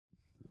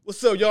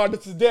What's up, y'all?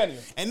 This is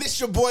Daniel. And this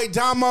your boy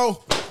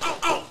Damo.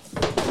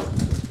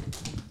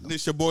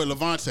 This your boy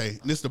Levante.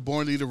 And this the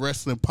Born Leader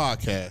Wrestling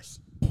Podcast.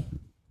 I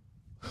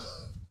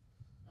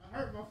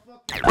hurt my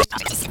fucking...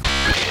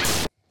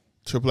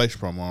 Triple H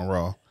promo on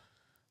Raw.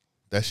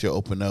 That should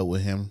open up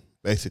with him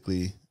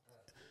basically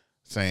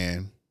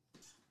saying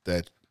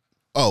that,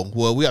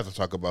 we have to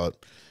talk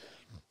about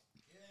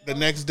the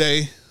next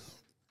day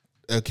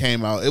it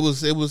came out. It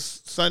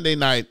was Sunday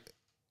night.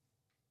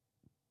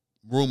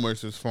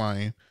 Rumors is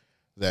flying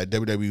that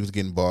WWE was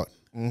getting bought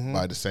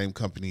by the same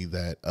company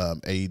that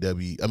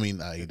UFC.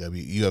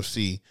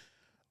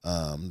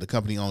 The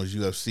company owns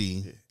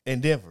UFC.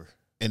 Endeavor.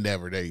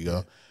 There you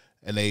go.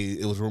 And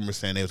it was rumors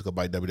saying they was going to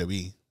buy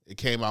WWE. It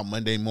came out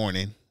Monday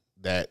morning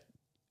that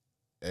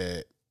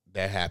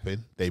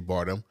happened. They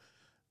bought them.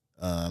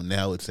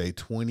 Now it's a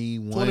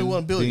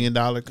 $21 billion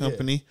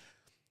company. Yeah.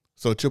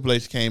 So Triple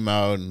H came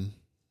out and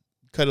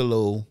cut a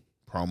little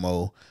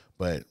promo,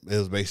 but it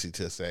was basically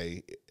to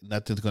say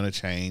nothing's going to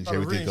change.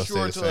 Everything's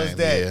going to stay the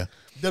same.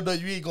 That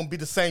WWE going to be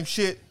the same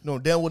shit. No,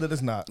 damn well it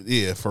is not.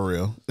 Yeah, for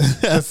real.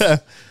 They're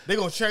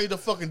going to change the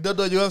fucking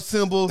WWF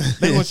symbol.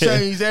 They're going to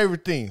change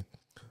everything.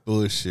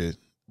 Bullshit.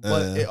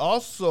 But it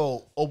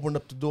also opened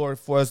up the door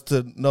for us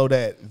to know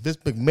that Vince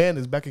McMahon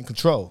is back in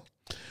control.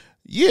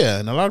 Yeah,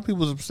 and a lot of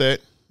people was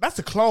upset. That's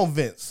a clone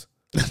Vince.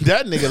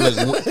 that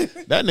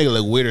nigga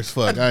look weird as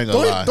fuck. I ain't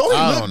gonna lie. Don't he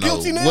I look don't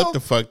guilty know now? what the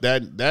fuck.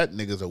 That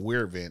nigga's a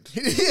weird Vince.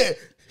 Yeah,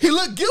 he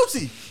look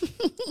guilty.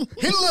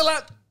 He look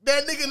like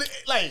that nigga.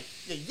 Like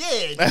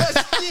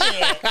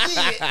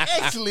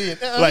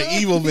excellent. Like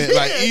evil Vince,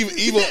 like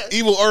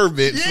evil Herb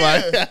Vince. Yeah,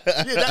 Like.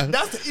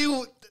 that's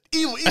the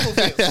evil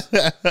Vince.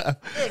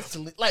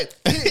 Excellent. Like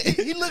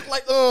he looked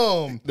like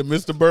the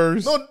Mr.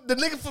 Burns. No, the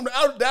nigga from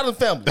the Adams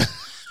Family.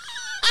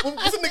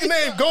 What's the nigga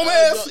name?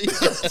 Gomez?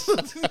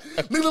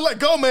 Nigga look like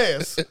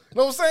Gomez. You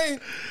know what I'm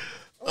saying?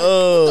 Like,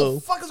 what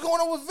the fuck is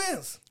going on with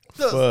Vince?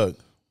 Fuck.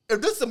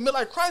 If this is a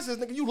midlife crisis,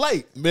 nigga, you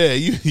late.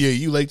 Man,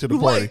 you late to the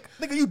party. Late.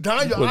 Nigga, you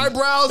dyeing your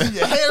eyebrows and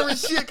your hair and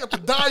shit. Got the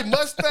dyed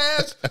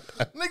mustache.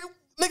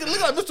 Nigga,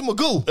 look like Mr.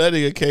 Magoo. That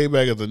nigga came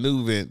back as a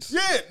new Vince.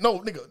 Yeah, no,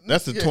 nigga.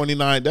 That's a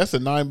 $29. That's a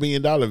 $9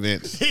 billion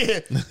Vince. Yeah.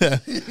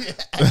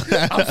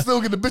 I'm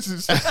still getting the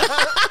bitches.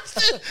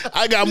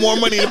 I got more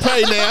money to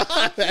pay now.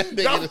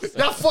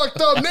 Y'all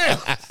fucked up now.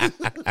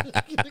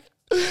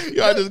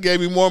 Y'all just gave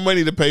me more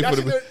money to pay for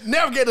the.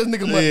 Never gave this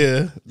nigga money.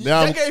 Yeah.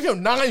 Now they gave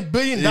him $9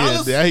 billion.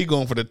 Yeah, now he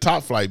going for the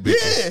top flight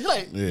bitches. Yeah,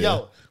 like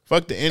yo.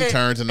 Fuck the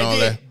interns and all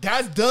that.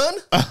 That's done.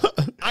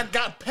 I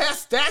got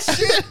past that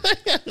shit.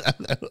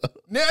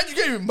 Now you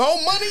gave me more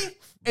money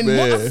and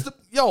more.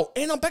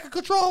 Ain't no back in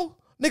control,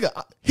 nigga.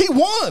 He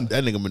won.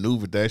 That nigga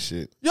maneuvered that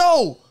shit.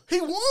 Yo,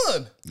 he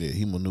won. Yeah,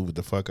 he maneuvered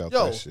the fuck out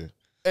that shit.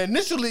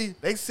 Initially,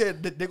 they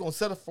said that they're gonna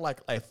settle for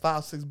like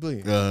 $5-6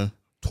 billion.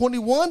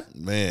 21.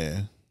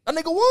 Man, that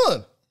nigga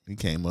won. He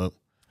came up.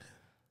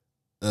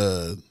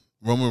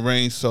 Roman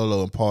Reigns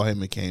solo and Paul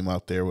Heyman came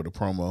out there with a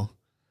promo,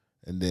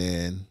 and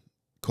then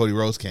Cody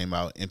Rhodes came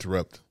out,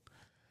 interrupt.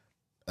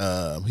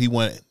 He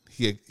wanted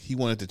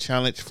to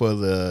challenge for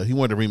he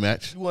wanted a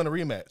rematch. He wanted a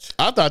rematch.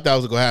 I thought that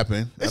was gonna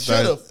happen. It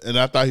should have. And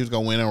I thought he was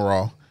gonna win on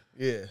Raw.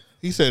 Yeah.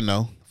 He said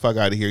no. Fuck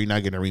out of here. You're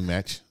not getting a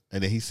rematch.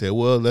 And then he said,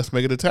 well, let's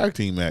make it a tag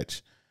team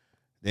match.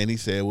 Then he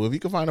said, well, if you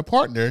can find a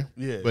partner,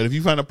 but if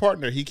you find a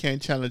partner, he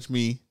can't challenge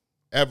me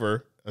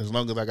ever as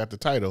long as I got the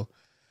title.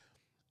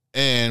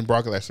 And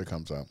Brock Lesnar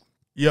comes out.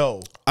 Yo,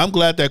 I'm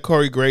glad that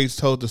Corey Graves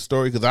told the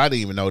story because I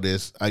didn't even know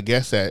this. I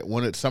guess that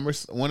one of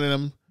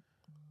them,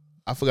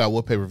 I forgot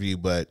what pay-per-view,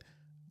 but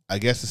I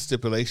guess the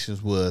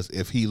stipulations was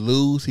if he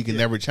lose, he can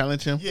never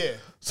challenge him. Yeah.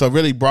 So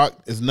really, Brock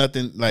is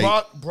nothing like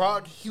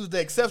Brock. He was the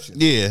exception.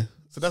 Yeah.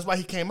 So that's why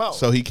he came out.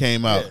 So he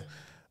came out.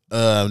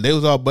 They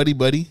was all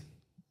buddy.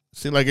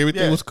 Seemed like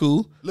everything was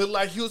cool. Looked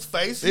like he was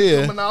face.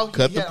 Coming out.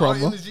 Cut he the had all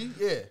promo. energy.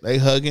 Yeah. They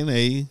hugging.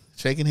 They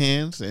shaking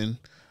hands and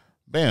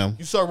bam.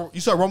 You saw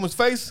Roman's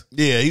face?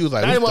 Yeah, he was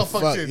like, that what the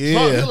fuck? Shit.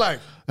 Yeah. He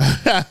like,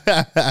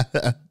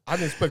 I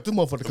didn't expect this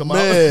motherfucker to come out.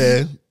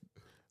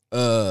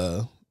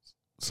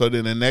 So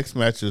then the next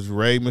match is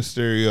Rey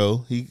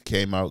Mysterio. He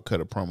came out, cut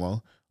a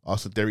promo.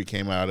 Austin Theory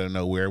came out of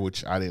nowhere,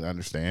 which I didn't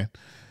understand.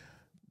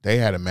 They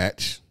had a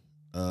match.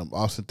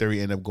 Austin Theory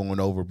ended up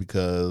going over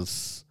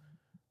because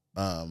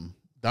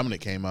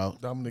Dominic came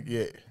out.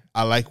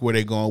 I like where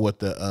they're going with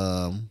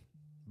the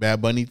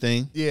Bad Bunny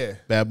thing. Yeah.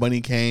 Bad Bunny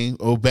came.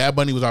 Oh, Bad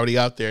Bunny was already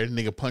out there. The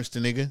nigga punched the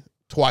nigga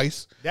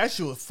twice. That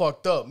shit was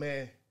fucked up,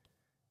 man.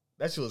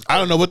 That shit was crazy. I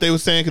don't know what they were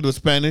saying because it was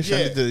Spanish. Yeah.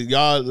 I need to,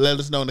 y'all let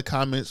us know in the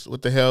comments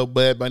what the hell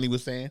Bad Bunny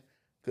was saying.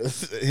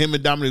 Because him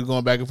and Dominic were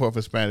going back and forth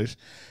in Spanish.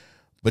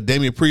 But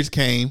Damian Priest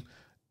came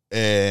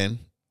and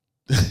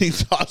he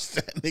tossed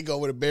that nigga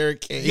over the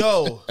barricade.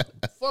 Yo.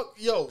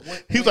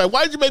 He was like,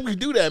 why did you make me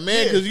do that,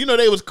 man? Because you know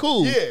they was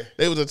cool. Yeah.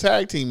 They was a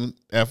tag team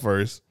at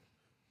first.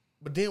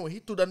 But then when he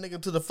threw that nigga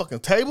to the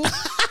fucking table,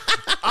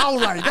 I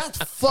was like, that's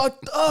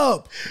fucked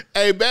up.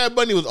 Hey, Bad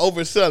Bunny was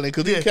overselling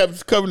because he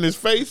kept covering his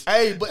face.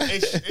 Hey, but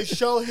it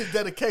showed his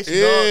dedication,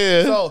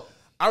 yeah. dog. So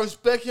I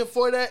respect him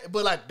for that.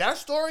 But like that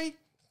story,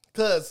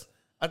 because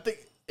I think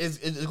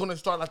it's going to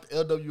start like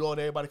the LWO and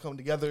everybody coming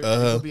together. It's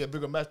going to be a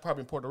bigger match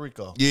probably in Puerto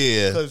Rico.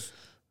 Yeah. Because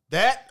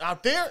that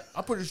out there,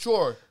 I'm pretty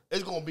sure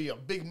it's going to be a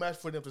big match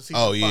for them to see.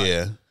 Oh,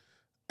 yeah.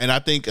 And I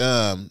think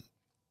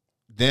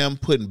them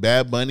putting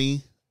Bad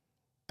Bunny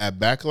at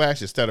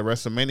Backlash instead of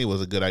WrestleMania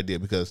was a good idea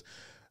because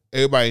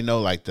everybody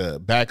know like the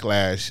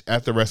Backlash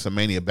after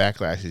WrestleMania,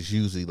 Backlash is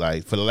usually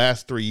like for the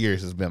last 3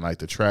 years it's been like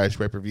the trash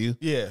pay-per-view.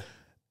 Yeah.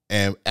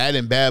 And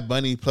adding Bad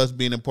Bunny plus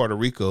being in Puerto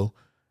Rico,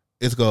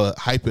 it's gonna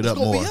hype it up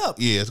more.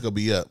 Yeah, it's gonna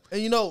be up.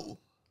 And you know,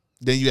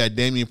 then you got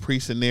Damian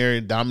Priest in there,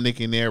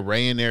 Dominic in there,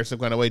 Ray in there, some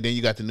kind of way. Then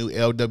you got the new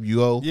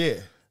LWO. Yeah,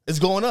 it's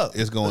going up.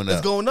 It's going up.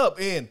 It's going up,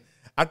 and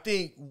I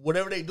think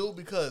whatever they do,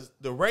 because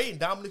the Ray and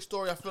Dominic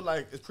story, I feel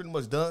like it's pretty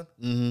much done.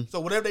 Mm-hmm. So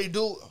whatever they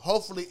do,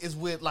 hopefully, is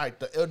with like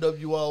the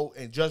LWO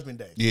and Judgment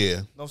Day. Yeah, you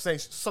know what I'm saying,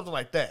 something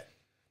like that,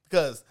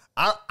 because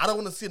I don't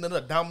want to see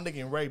another Dominic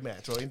and Ray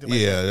match or anything like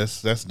that. Yeah,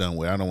 that's done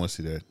with. I don't want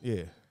to see that.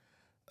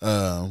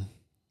 Yeah.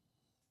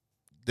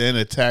 Then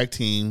a tag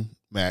team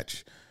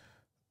match.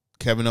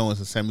 Kevin Owens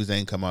and Sami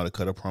Zayn come out to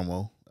cut a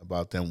promo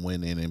about them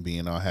winning and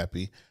being all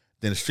happy.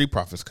 Then the Street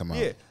Profits come out.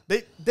 Yeah,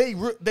 they did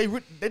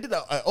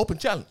an open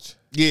challenge.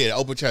 Yeah, the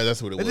open challenge.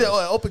 That's what it was. They did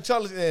an open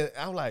challenge, and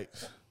I'm like,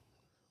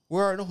 we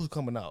already know who's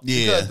coming out.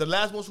 Yeah, because the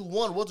last ones who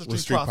won was the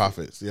Street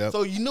Profits. Yeah.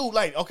 So you knew,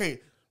 like,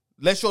 okay,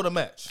 let's show the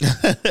match.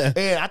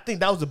 And I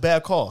think that was a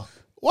bad call.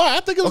 Why?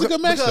 I think it was a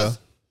good match though.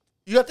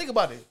 You got to think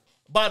about it.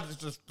 By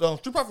the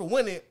Street Profits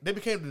winning, they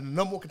became the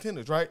number one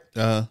contenders, right?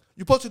 You're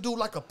supposed to do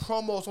like a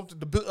promo or something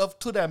to build up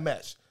to that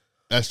match.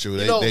 That's true.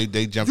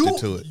 They jumped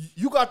into it.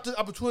 You got the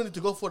opportunity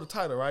to go for the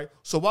title, right?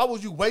 So why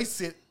would you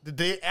waste it the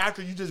day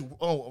after you just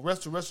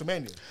wrestle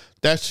WrestleMania?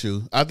 That's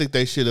true. I think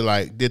they should have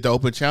like did the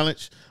open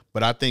challenge,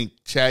 but I think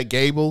Chad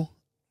Gable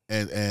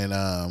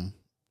and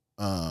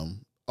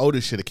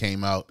Otis should have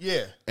came out.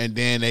 Yeah. And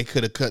then they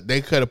could have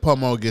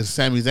promo against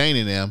Sami Zayn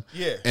and them.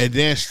 Yeah. And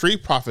then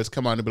Street Profits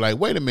come out and be like,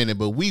 wait a minute,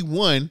 but we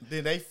won.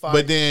 Then they fight.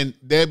 But then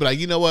they'd be like,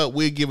 you know what?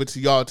 We'll give it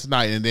to y'all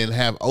tonight. And then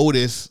have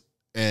Otis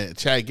and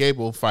Chad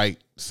Gable fight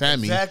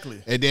Sammy.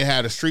 Exactly. And then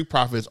have the Street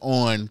Profits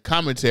on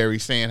commentary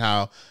saying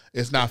how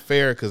it's not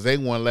fair because they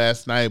won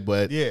last night,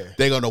 but they're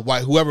going to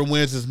wipe whoever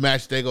wins this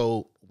match, they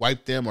go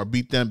wipe them or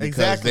beat them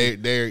because they're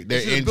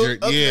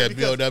injured.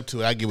 Build up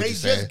to it. I get what you're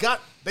saying.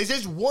 They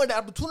just won the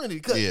opportunity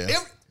because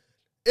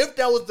if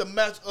that was the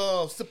match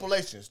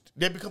stipulations,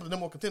 they become the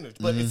number one contenders.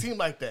 But it seemed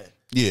like that.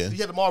 Yeah. You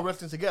had them all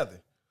wrestling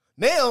together.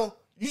 Now,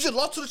 you just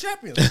lost to the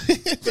champions.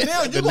 So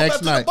now you go back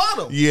to the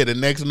bottom. Yeah, the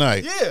next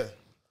night. Yeah.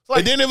 Like,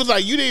 and then it was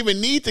like you didn't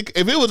even need to.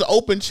 If it was an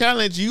open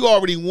challenge, you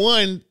already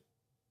won.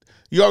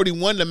 You already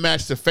won the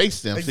match to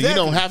face them, so you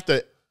don't have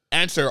to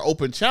answer an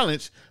open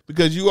challenge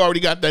because you already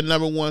got that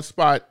number one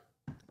spot.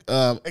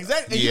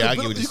 Exactly. And I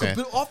get what you're saying.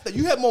 You could build off that.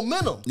 You had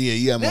momentum. Yeah,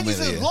 you had momentum.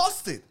 Then you just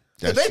lost it.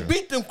 That's they true.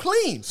 beat them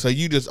clean. So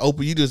you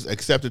just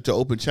accepted to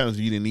open challenge.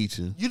 You didn't need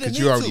to. Because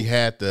you already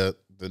had the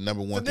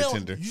number one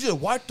contender. You just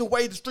wiped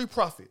away the Street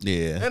Profits.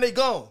 Yeah. And they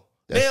gone.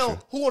 That's now, true.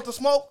 Who wants to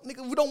smoke?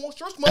 Nigga, we don't want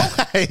your smoke.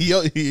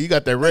 Yo, you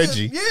got that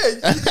Reggie. Yeah.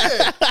 Get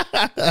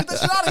that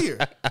shit out of here.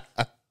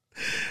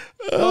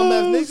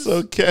 Niggas.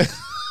 Okay.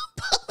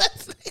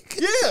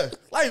 Yeah.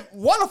 Like,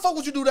 why the fuck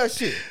would you do that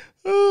shit?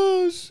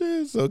 Oh,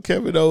 shit. So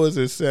Kevin Owens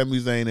and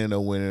Sami Zayn end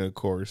up winning, of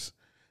course.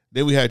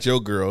 Then we had your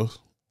girls,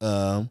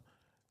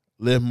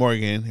 Liv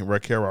Morgan and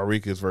Raquel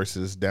Rodriguez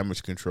versus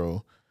Damage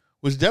Control,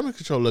 which Damage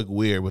Control looked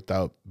weird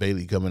without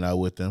Bayley coming out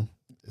with them.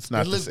 It's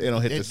not. They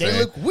don't hit the same. They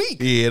look weak.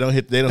 Yeah,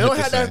 they don't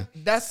have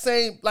that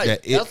same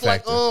like that's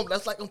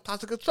like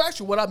Toxic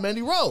Attraction without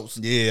Mandy Rose.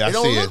 Yeah, they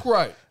don't look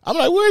right. I'm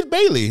like, where's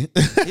Bayley?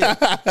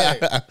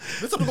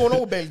 There's something going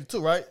on with Bayley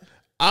too, right?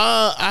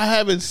 I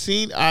haven't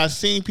seen. I've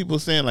seen people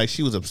saying like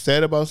she was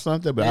upset about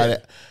something,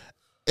 but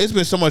it's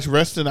been so much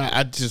wrestling.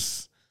 I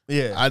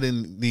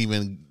didn't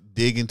even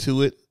dig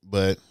into it,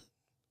 but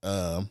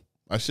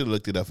I should have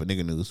looked it up for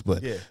nigga news.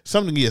 But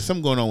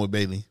something going on with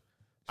Bayley.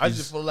 I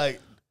just feel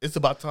like it's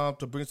about time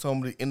to bring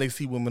some of the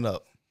NXT women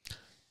up.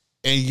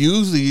 And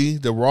usually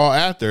the Raw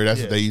after,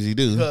 that's what they usually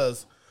do.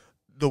 Because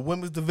the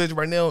women's division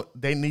right now,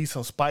 they need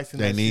some spice in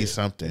that shit. They need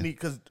something.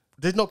 Because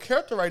there's no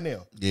character right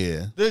now.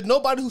 Yeah. There's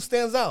nobody who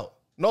stands out.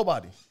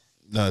 Nobody.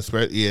 No,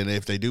 and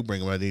if they do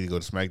bring them, I need to go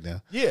to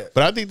SmackDown. Yeah.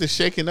 But I think the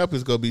shaking up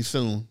is going to be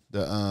soon.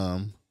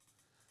 I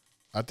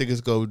think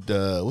it's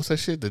what's that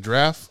shit? The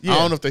draft? Yeah. I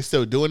don't know if they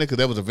still doing it because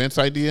that was a Vince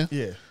idea.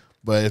 Yeah.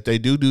 But if they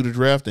do the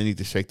draft, they need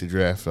to shake the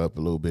draft up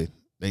a little bit.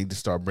 They need to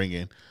start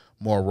bringing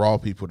more Raw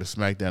people to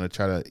SmackDown to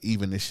try to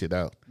even this shit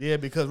out. Yeah,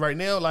 because right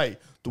now, like,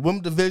 the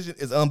women's division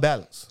is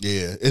unbalanced.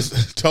 Yeah,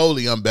 it's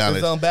totally unbalanced.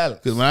 It's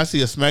unbalanced. Because when I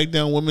see a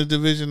SmackDown women's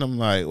division, I'm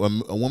like,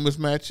 when a women's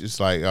match, it's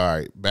like, all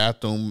right,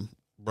 bathroom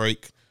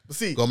break. But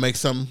see, go make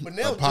some. But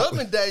now,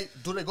 Judgment Day,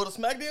 do they go to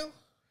SmackDown?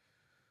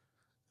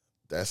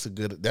 That's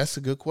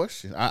a good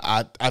question.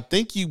 I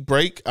think you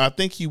break. I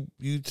think you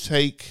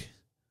take.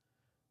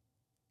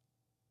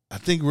 I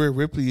think Rhea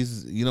Ripley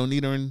you don't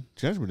need her in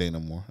Judgment Day no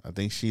more. I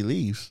think she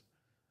leaves.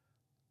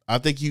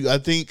 Because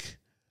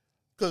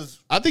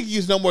Because I think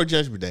he's no more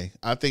Judgment Day.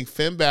 I think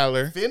Finn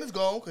Balor. Finn is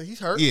gone because he's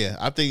hurt. Yeah,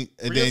 I think,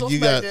 and Rhea's then on you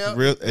got SmackDown,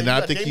 real, and and you I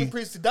got think Damian you.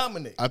 Priest to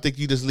dominate. I think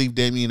you just leave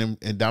Damian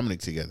and Dominic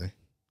together,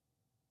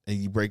 and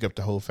you break up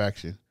the whole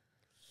faction.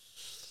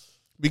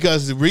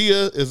 Because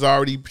Rhea is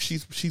already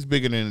she's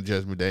bigger than the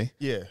Judgment Day.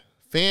 Yeah.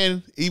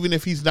 Finn, even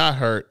if he's not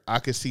hurt, I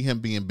could see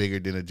him being bigger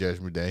than a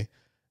Judgment Day.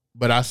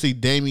 But I see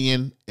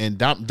Damian and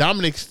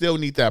Dominic still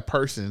need that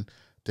person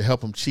to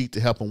help him cheat,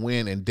 to help him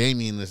win, and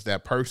Damian is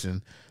that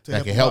person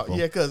that can help him.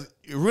 Yeah, because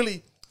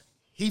really,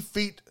 he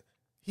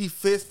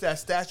fits that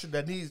stature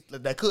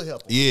that could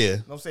help him. Yeah. You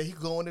know what I'm saying? He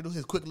could go in there, do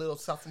his quick little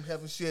south from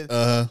heaven shit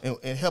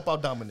and help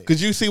out Dominic.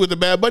 Because you see with the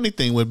Bad Bunny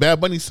thing, when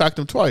Bad Bunny socked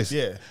him twice.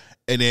 Yeah.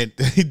 And then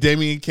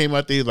Damian came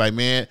out there, he's like,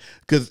 man,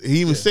 because he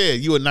even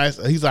said, you were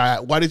nice. He's like,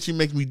 why did you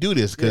make me do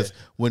this? Because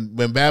when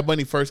Bad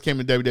Bunny first came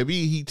to WWE,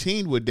 he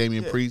teamed with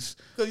Damian Priest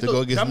to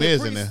go against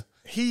Miz in there.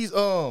 He's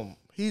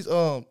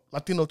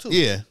Latino too.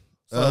 Yeah.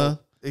 So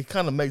it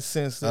kind of makes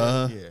sense.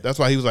 Yeah. That's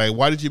why he was like,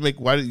 why did you have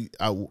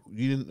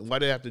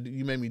to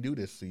you made me do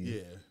this to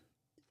you?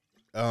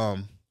 Yeah.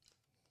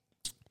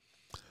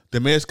 The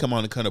Miz come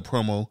on and cut a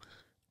promo,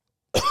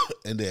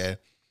 and then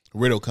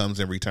Riddle comes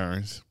and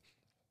returns.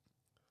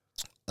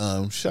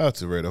 Shout out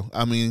to Riddle.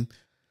 I mean,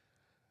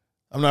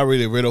 I'm not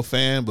really a Riddle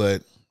fan,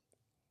 but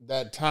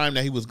that time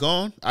that he was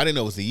gone, I didn't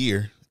know it was a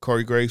year.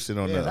 Corey Graves said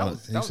he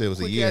said it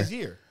was a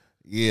year.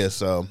 Yeah,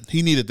 so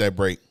he needed that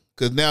break.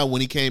 Because now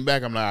when he came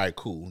back, I'm like, all right,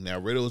 cool. Now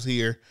Riddle's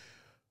here.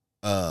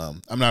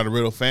 I'm not a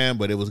Riddle fan,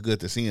 but it was good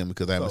to see him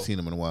because I haven't seen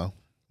him in a while.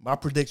 My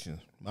prediction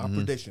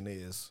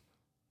is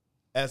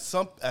at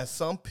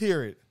some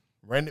period,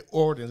 Randy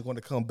Orton is going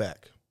to come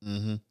back.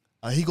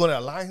 Mm-hmm. He's going to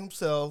align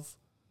himself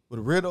with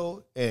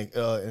Riddle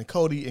and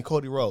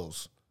Cody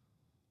Rhodes.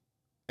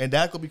 And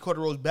that could be Cody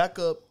Rhodes'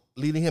 backup,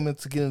 leading him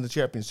into getting the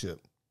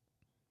championship.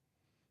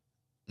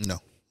 No.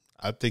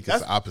 I think it's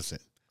the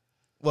opposite.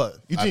 What?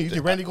 You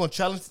think Randy going to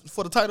challenge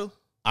for the title?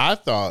 I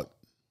thought,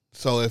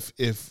 so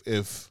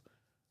if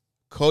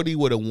Cody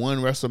would have won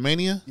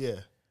WrestleMania,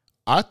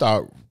 I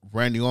thought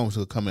Randy Orton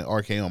would come in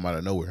RKO out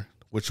of nowhere,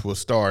 which would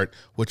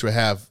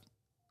have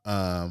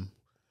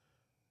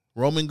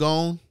Roman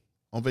gone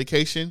on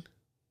vacation,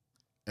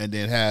 and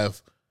then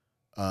have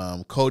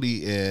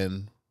Cody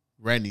and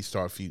Randy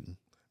start feuding.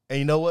 And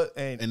you know what?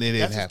 And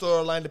that's a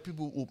storyline that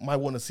people might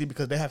want to see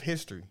because they have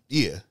history.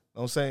 Yeah. You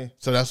know what I'm saying?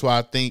 So that's why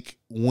I think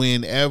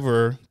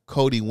whenever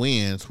Cody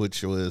wins,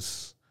 which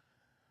was,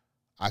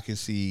 I can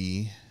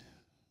see,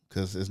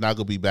 because it's not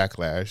going to be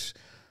Backlash.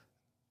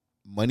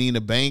 Money in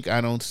the Bank,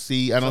 I don't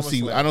see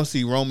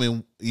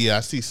Roman. Yeah, I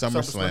see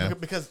SummerSlam.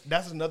 Because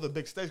that's another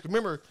big stage.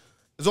 Remember,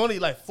 there's only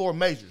like 4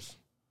 majors: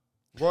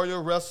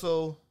 Royal,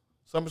 Wrestle,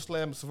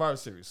 SummerSlam, and Survivor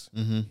Series.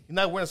 Mm-hmm. You're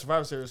not winning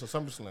Survivor Series or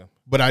SummerSlam.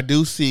 But I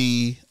do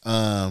see.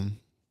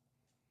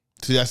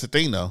 See, that's the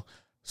thing though.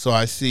 So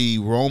I see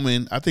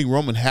Roman. I think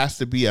Roman has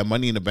to be at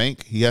Money in the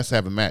Bank. He has to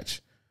have a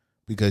match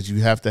because you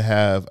have to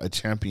have a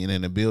champion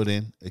in the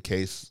building in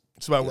case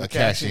a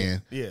cash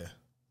in. Yeah.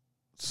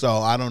 So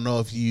I don't know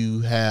if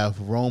you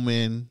have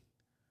Roman.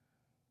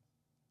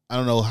 I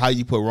don't know how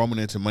you put Roman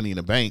into Money in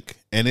the Bank,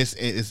 and it's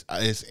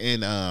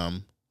in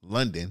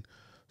London,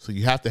 so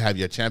you have to have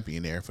your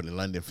champion there for the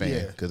London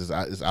fan because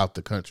it's out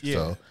the country. Yeah.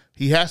 So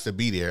he has to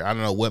be there. I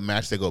don't know what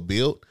match they go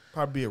build.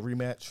 Probably a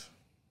rematch.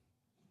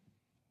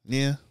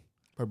 Yeah,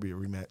 probably a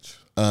rematch.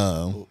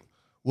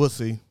 We'll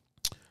see.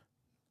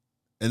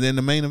 And then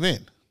the main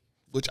event,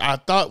 which I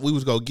thought we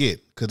was gonna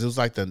get because it was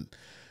like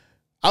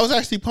I was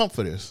actually pumped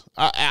for this.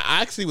 I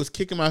actually was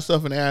kicking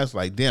myself in the ass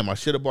like, damn, I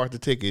should have bought the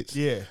tickets.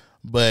 Yeah.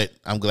 But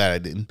I'm glad I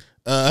didn't.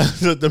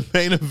 So the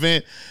main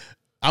event,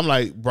 I'm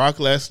like Brock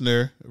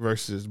Lesnar,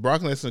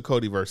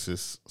 Cody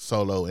versus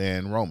Solo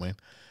and Roman.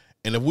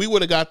 And if we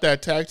would have got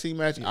that tag team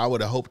match, I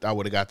would have hoped I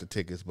would have got the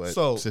tickets. But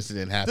since it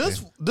didn't happen.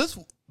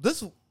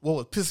 This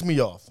what pissed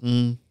me off.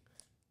 Mm.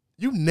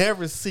 You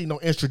never see no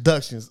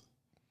introductions.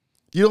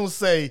 You don't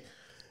say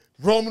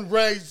Roman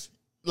Reigns.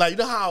 Like, you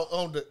know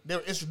how they're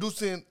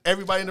introducing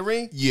everybody in the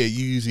ring? Yeah,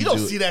 you usually don't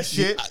see that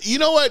shit. You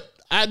know what?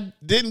 I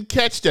didn't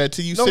catch that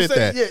till you said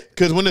that.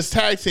 Because when it's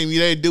tag team,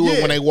 they do it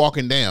when they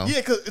walking down.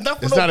 Yeah, because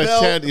it's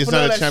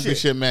not a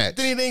championship match.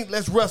 Then it ain't,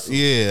 let's wrestle.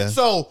 Yeah.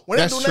 So when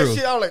they doing that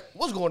shit, I was like,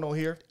 what's going on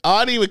here? Oh,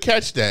 I didn't even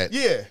catch that.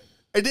 Yeah.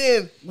 And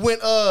then when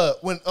it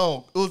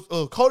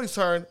was Cody's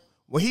turn,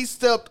 when he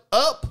stepped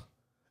up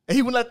and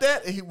he went like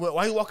that, and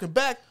while he walking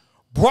back,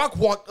 Brock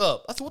walked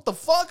up. I said, what the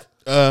fuck?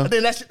 And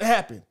then that shit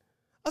happened.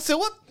 I said,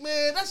 what?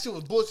 Man, that shit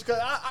was bullshit. Cause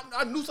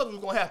I knew something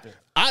was going to happen.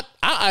 I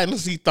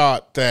honestly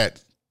thought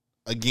that,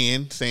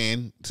 again,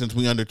 saying since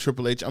we under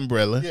Triple H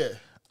umbrella,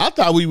 I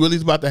thought we really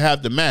was about to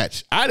have the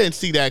match. I didn't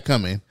see that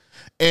coming.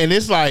 And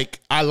it's like,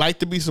 I like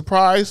to be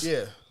surprised,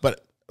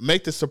 but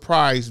make the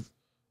surprise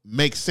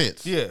make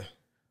sense. Yeah.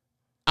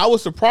 I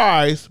was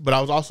surprised, but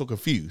I was also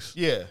confused.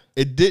 Yeah.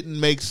 It didn't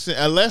make sense.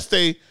 Unless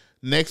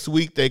next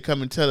week they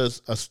come and tell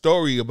us a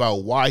story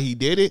about why he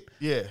did it.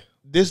 Yeah.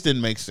 This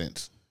didn't make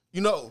sense. You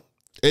know.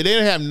 They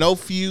didn't have no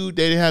feud.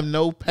 They didn't have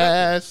no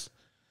pass.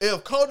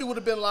 If Cody would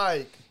have been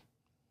like,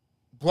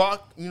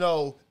 Brock, even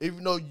though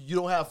you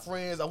don't have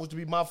friends, I want you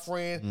to be my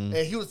friend.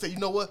 And he would say, you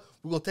know what?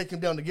 We're going to take him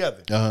down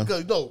together.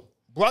 Because,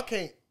 Brock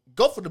can't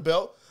go for the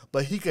belt,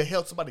 but he can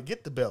help somebody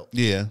get the belt.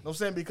 Yeah. You know what I'm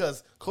saying?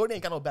 Because Cody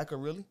ain't got no backup,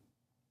 really.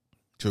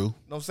 True. You know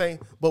what I'm saying?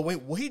 But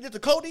when he did to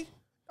Cody,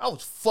 I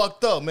was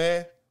fucked up,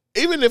 man.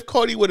 Even if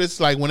Cody would have,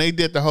 like, when they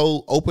did the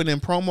whole opening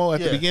promo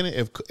at the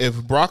beginning,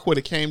 if Brock would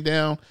have came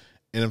down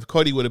and if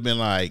Cody would have been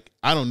like,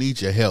 I don't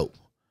need your help,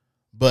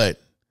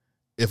 but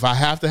if I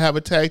have to have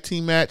a tag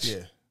team match,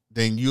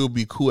 then you'll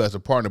be cool as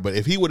a partner. But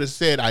if he would have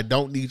said, I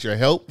don't need your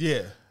help,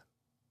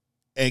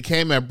 and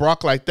came at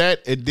Brock like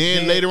that, and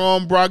then later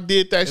on Brock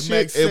did that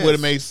shit, it would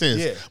have made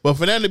sense. Yeah. But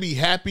for them to be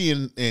happy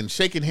and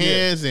shaking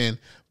hands and,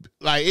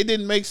 like, it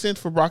didn't make sense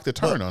for Brock to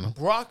turn on him.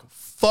 Brock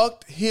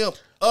fucked him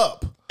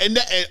up. And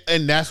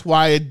that's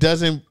why it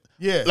doesn't.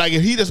 Yeah. Like,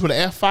 if he just would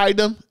have F5'd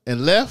him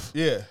and left.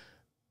 Yeah.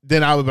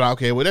 Then I would be like,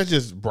 okay, well, that's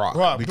just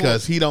Brock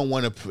because he don't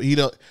want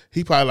to.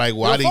 He probably like,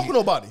 well, I didn't fuck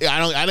nobody.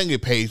 I didn't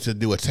get paid to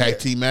do a tag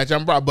team match.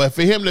 I'm Brock, but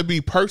for him to be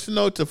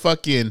personal, to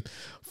fucking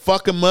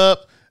fuck him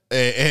up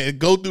and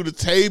go through the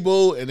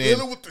table and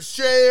then with the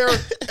chair,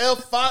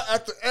 F5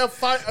 after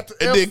F5 after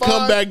and F5, then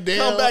come back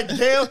down,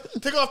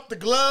 take off the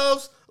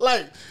gloves.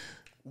 Like,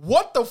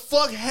 what the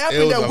fuck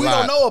happened that we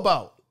don't know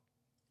about?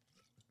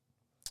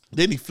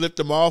 Then he flipped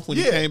him off when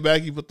he came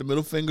back. He put the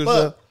middle fingers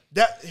up.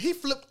 That he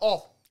flipped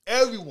off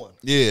everyone.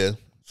 Yeah.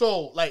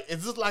 So, like,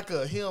 is this like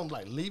him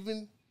like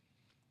leaving?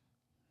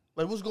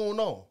 Like, what's going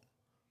on?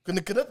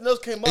 Because nothing else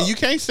came up. And you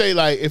can't say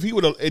like if he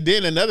would have. And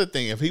then another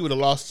thing, if he would have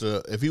lost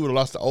to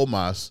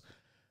Omos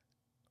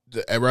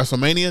at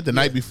WrestleMania the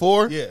night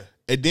before,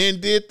 and then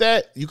did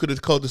that, you could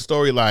have told the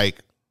story like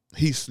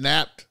he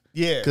snapped.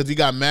 Yeah, because he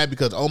got mad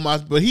because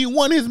Omos, but he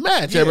won his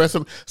match at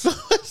WrestleMania.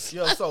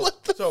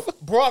 So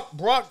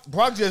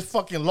Brock just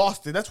fucking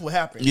lost it. That's what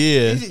happened.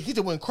 Yeah, he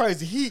just went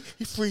crazy.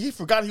 He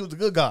forgot he was a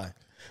good guy.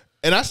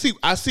 And I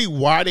see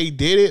why they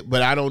did it,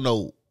 but I don't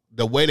know,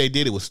 the way they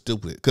did it was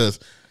stupid because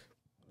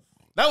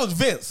that was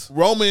Vince.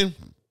 Roman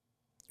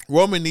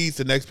needs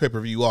the next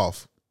pay-per-view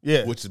off.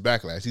 Yeah, which is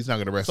Backlash. He's not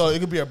going to wrestle. So it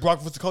could be a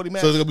Brock versus Cody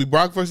match. So it's going to be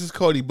Brock versus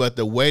Cody, but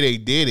the way they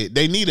did it,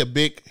 they need a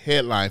big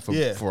headline for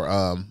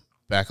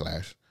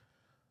Backlash.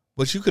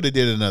 But you could have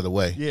did it another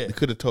way. Yeah. You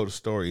could have told a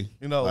story.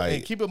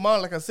 And keep in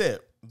mind, like I said,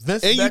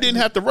 Vince and you didn't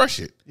have to rush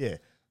it. Yeah.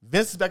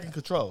 Vince is back in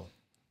control.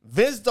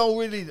 Vince don't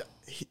really,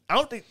 I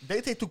don't think they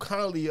take too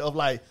kindly of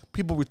like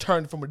people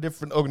returning from a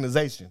different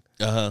organization.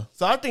 So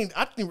I think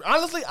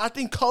honestly, I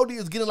think Cody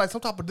is getting like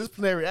some type of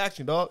disciplinary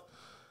action, dog.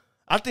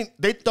 I think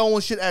they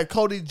throwing shit at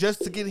Cody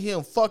just to get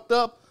him fucked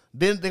up.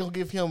 Then they gonna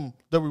give him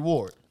the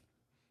reward.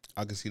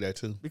 I can see that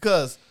too.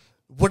 Because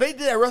what they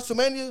did at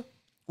WrestleMania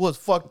was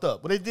fucked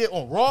up. What they did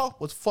on Raw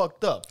was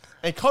fucked up.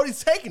 And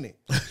Cody's taking it.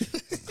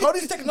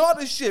 Cody's taking all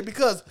this shit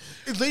because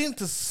it's leading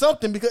to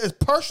something because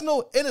it's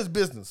personal and it's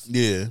business.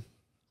 Yeah.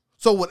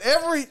 So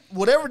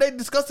whatever they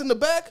discussed in the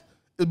back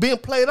is being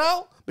played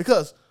out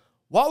because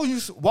why were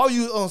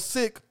you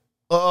sick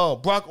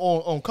Brock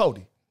on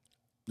Cody?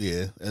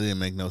 Yeah, it didn't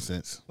make no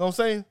sense. You know what I'm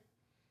saying?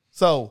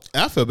 So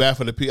and I feel bad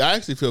for the people. I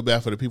actually feel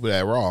bad for the people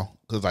that Raw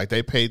because like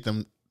they paid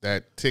them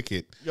that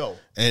ticket. Yo.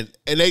 And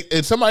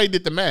somebody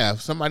did the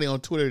math. Somebody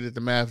on Twitter did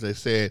the math. They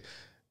said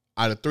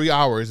out of 3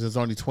 hours, there's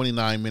only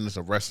 29 minutes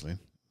of wrestling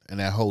in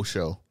that whole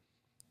show.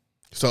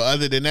 So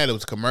other than that, it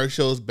was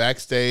commercials,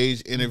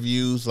 backstage,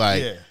 interviews.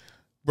 Like,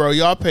 bro,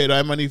 y'all paid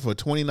that money for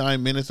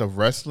 29 minutes of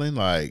wrestling?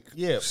 Like,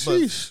 yeah,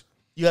 sheesh.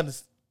 But you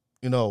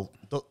understand,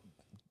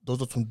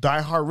 those are some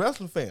diehard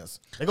wrestling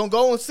fans. They're going to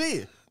go and see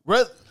it.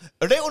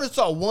 If they only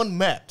saw one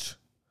match,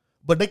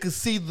 but they could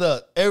see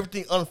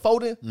everything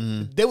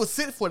unfolding, they would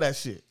sit for that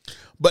shit.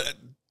 But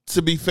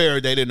to be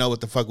fair, they didn't know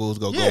what the fuck was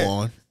going to go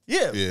on.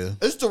 Yeah.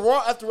 It's the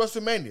Raw after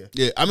WrestleMania.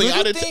 Yeah. I mean,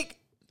 do you think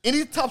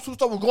any top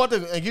superstar will go out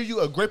there and give you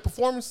a great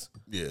performance?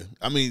 Yeah.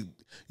 I mean,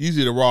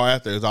 usually the Raw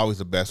after is always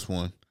the best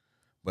one.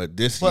 But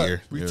this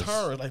year.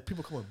 Return, like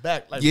people coming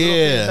back. Like,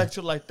 back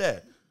shit like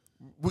that.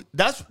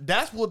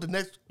 That's what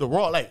the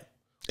Raw, like.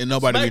 And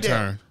nobody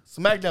returned.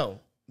 SmackDown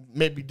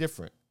may be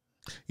different.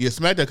 Yeah,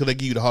 SmackDown because they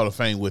give you the Hall of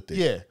Fame with it.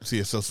 Yeah.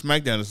 See, so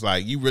SmackDown is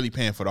like you really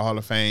paying for the Hall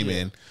of Fame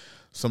and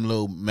some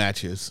little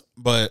matches.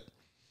 But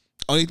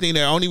only thing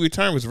that only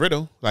returned was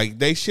Riddle. Like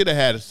they should have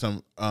had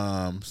some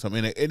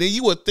in it. And then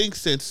you would think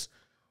since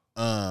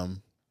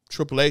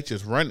Triple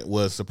H's run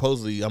was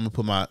supposedly I'm gonna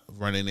put my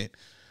run in it.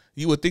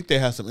 You would think they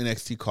have some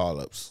NXT call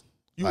ups.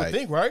 You would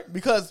think, right?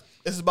 Because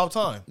it's about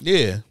time.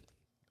 Yeah.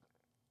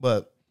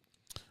 But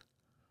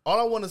all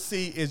I want to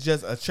see is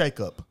just a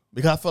shake-up.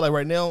 Because I feel like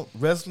right now,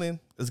 wrestling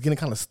is getting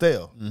kind of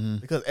stale.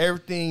 Because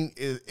everything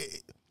is...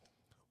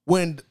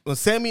 When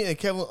Sammy and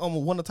Kevin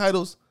won the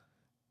titles,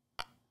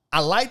 I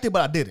liked it,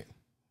 but I didn't.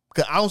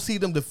 Because I don't see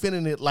them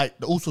defending it like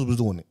the Usos was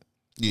doing it.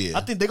 Yeah.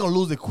 I think they're going to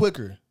lose it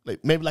quicker.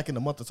 Like maybe like in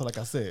a month or so, like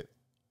I said.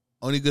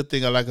 Only good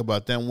thing I like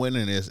about them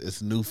winning is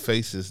it's new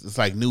faces. It's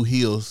like new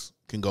heels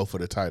can go for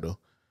the title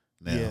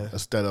now.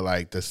 Instead of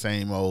like the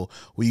same old...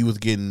 We was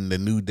getting the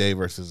New Day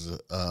versus...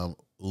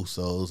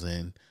 Usos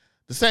and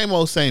the same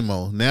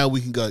old. Now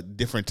we can go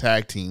different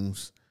tag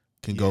teams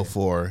can go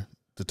for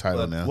the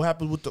title now. What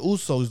happened with the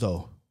Usos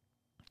though?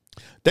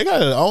 They got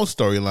their own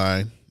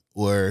storyline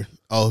where,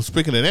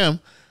 speaking of them,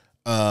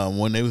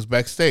 when they was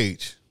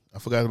backstage, I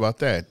forgot about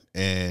that,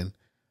 and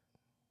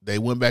they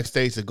went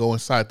backstage to go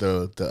inside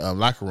the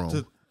locker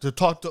room to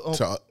talk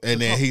to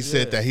and then he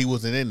said that he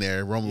wasn't in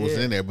there, Roman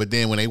wasn't in there, but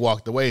then when they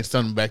walked away and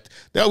sent them back,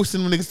 they always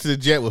send them niggas to the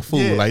jet with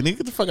food. Like, nigga,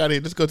 get the fuck out of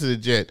here, let's go to the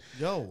jet.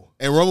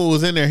 And Roman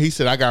was in there. He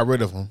said, I got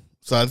rid of him.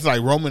 So it's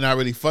like Roman not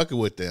really fucking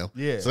with them.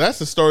 So that's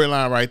the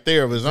storyline right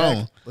there of his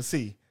own. But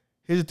see,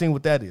 here's the thing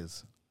with that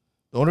is,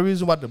 the only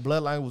reason why the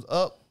bloodline was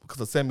up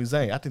because of Sami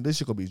Zayn. I think this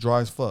shit gonna be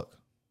dry as fuck.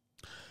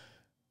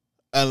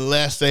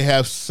 Unless they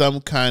have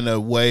some kind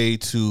of way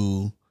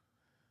to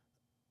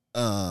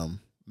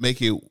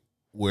make it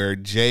where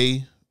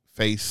Jay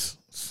face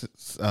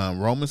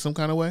Roman some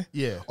kind of way.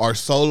 Yeah. Or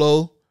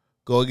Solo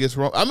go against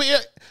Roman. I mean,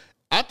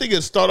 I think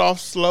it'll start off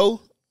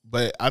slow,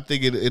 but I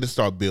think it'll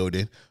start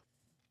building.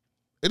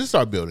 It'll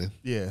start building.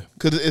 Yeah.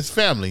 Because it's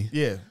family.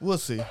 Yeah, we'll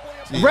see.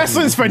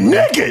 Wrestling's for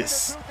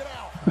niggas.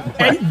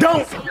 And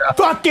don't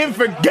fucking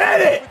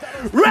forget it.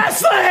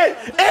 Wrestling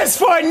is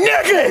for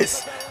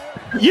niggas.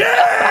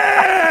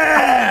 Yeah!